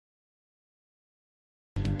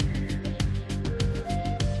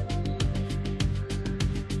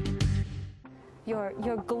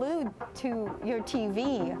you're glued to your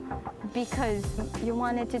TV because you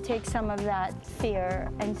wanted to take some of that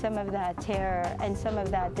fear and some of that terror and some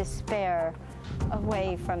of that despair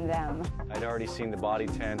away from them. I'd already seen the body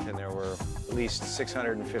tent, and there were at least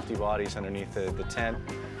 650 bodies underneath the tent.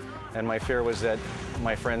 And my fear was that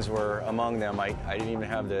my friends were among them. I didn't even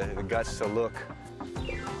have the guts to look.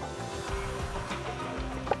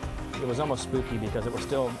 It was almost spooky because it was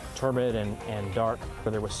still turbid and dark.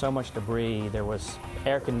 There was so much debris. There was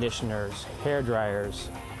air conditioners, hair dryers,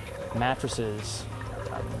 mattresses,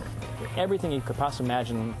 everything you could possibly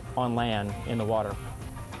imagine on land in the water.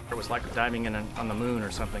 It was like diving in on the moon or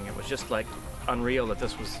something. It was just like unreal that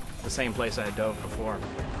this was the same place I had dove before.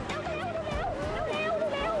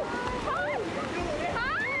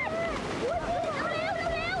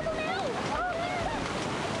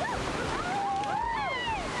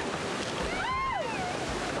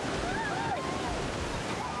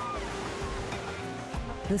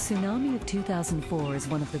 The tsunami of 2004 is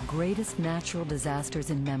one of the greatest natural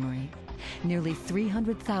disasters in memory. Nearly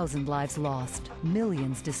 300,000 lives lost,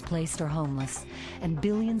 millions displaced or homeless, and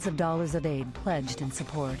billions of dollars of aid pledged in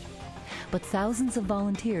support. But thousands of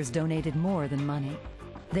volunteers donated more than money.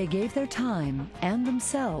 They gave their time and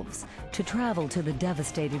themselves to travel to the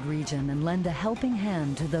devastated region and lend a helping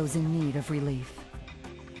hand to those in need of relief.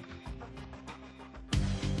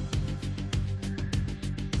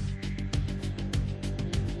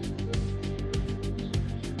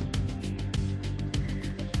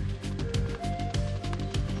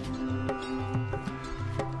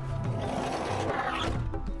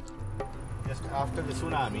 After the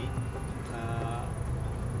tsunami,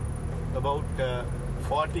 about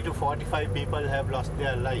 40 to 45 people have lost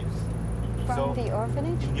their lives. From the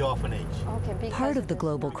orphanage? In the orphanage. Okay, Part of the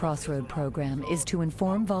Global Crossroad program is to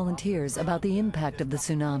inform volunteers about the impact of the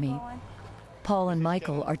tsunami. Paul and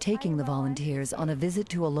Michael are taking the volunteers on a visit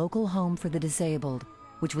to a local home for the disabled,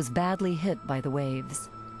 which was badly hit by the waves.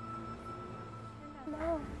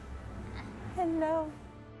 Hello. Hello.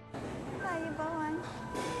 How you going?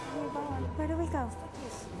 How you going? Where do we go?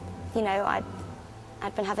 You know,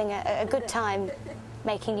 I'd been having a good time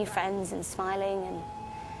making new friends and smiling,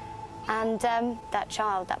 and that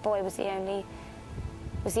child, that boy, was the only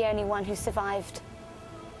one who survived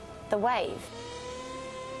the wave.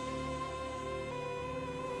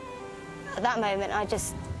 At that moment, I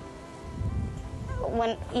just,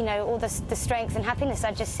 when, you know, all the strength and happiness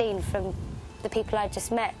I'd just seen from the people I'd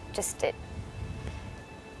just met, just it.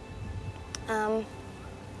 I know.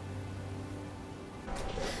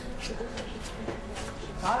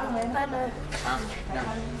 I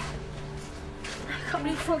can't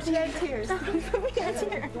believe 48 tears. 48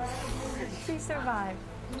 tears. She survived.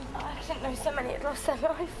 I didn't know so many had lost their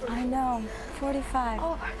life. I know. 45.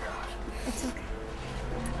 Oh my God. It's okay.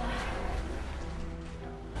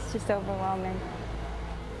 It's just overwhelming.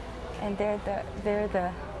 And they're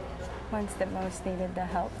the ones that most needed the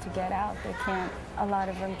help to get out. They can't. A lot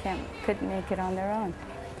of them couldn't make it on their own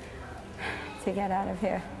to get out of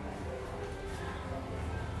here.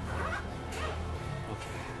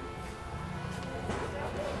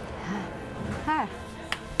 Hi.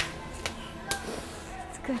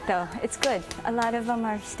 It's good though. It's good. A lot of them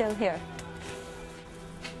are still here.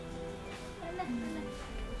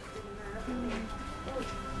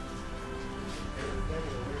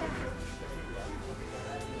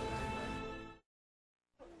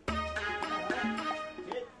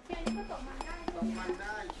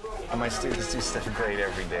 My students do stuff great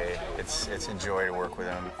every day. It's a joy to work with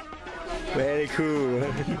them. Very cool.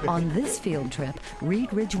 On this field trip,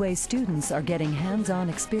 Reed Ridgeway students are getting hands-on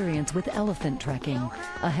experience with elephant trekking,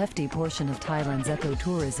 a hefty portion of Thailand's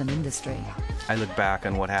ecotourism industry. I look back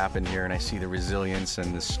on what happened here and I see the resilience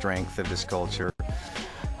and the strength of this culture.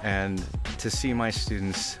 And to see my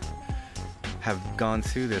students have gone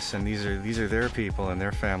through this, and these are their people and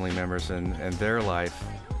their family members and their life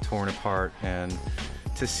torn apart, and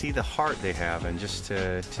to see the heart they have, and just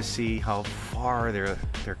to see how far they're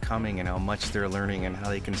coming and how much they're learning and how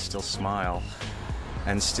they can still smile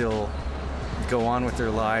and still go on with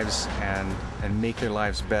their lives and make their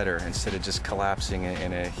lives better instead of just collapsing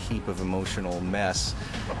in a heap of emotional mess.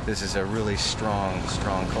 This is a really strong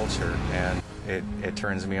culture, and it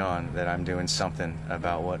turns me on that I'm doing something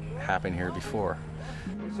about what happened here before.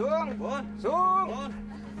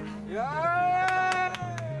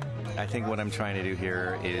 I think what I'm trying to do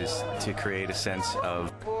here is to create a sense of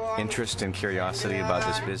interest and curiosity about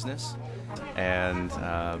this business, and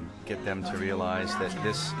get them to realize that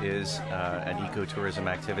this is an ecotourism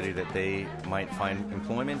activity that they might find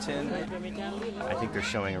employment in. I think they're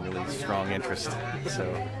showing a really strong interest, so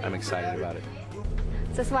I'm excited about it.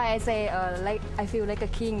 That's why I say like I feel like a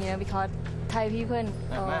king, you know, because Thai people,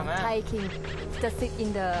 Thai king, just sit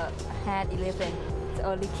in the head elephant. The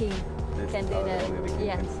only king can do that.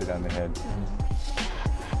 Yeah. Can sit on the head.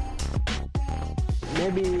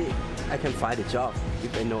 Maybe I can find a job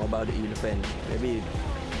if I know about the elephant. Maybe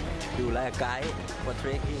do like a guide for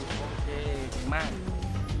trekking. Okay, มาก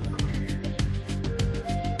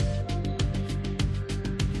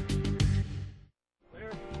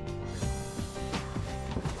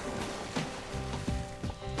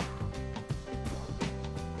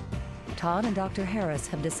Todd and Dr. Harris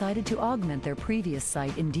have decided to augment their previous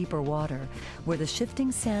site in deeper water, where the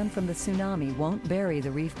shifting sand from the tsunami won't bury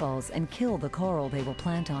the reef balls and kill the coral they will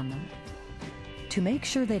plant on them. To make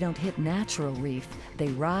sure they don't hit natural reef, they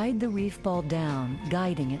ride the reef ball down,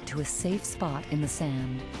 guiding it to a safe spot in the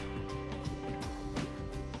sand.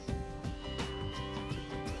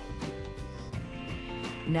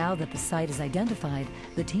 Now that the site is identified,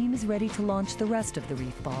 the team is ready to launch the rest of the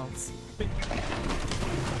reef balls.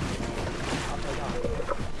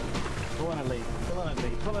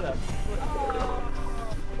 Pull it up.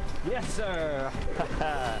 Yes, sir.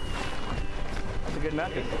 That's a good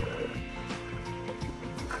method.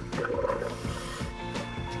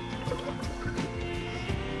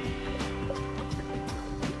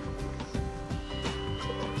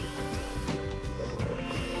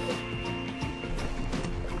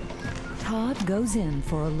 Todd goes in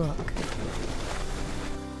for a look.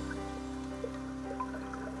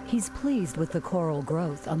 He's pleased with the coral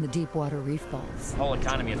growth on the deep water reef balls. The whole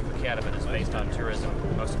economy in Phuket of it is based on tourism.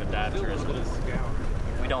 Most of it dive tourism.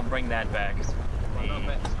 If we don't bring that back,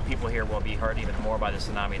 the people here will be hurt even more by the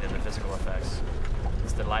tsunami than the physical effects.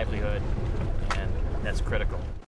 It's the livelihood, and that's critical.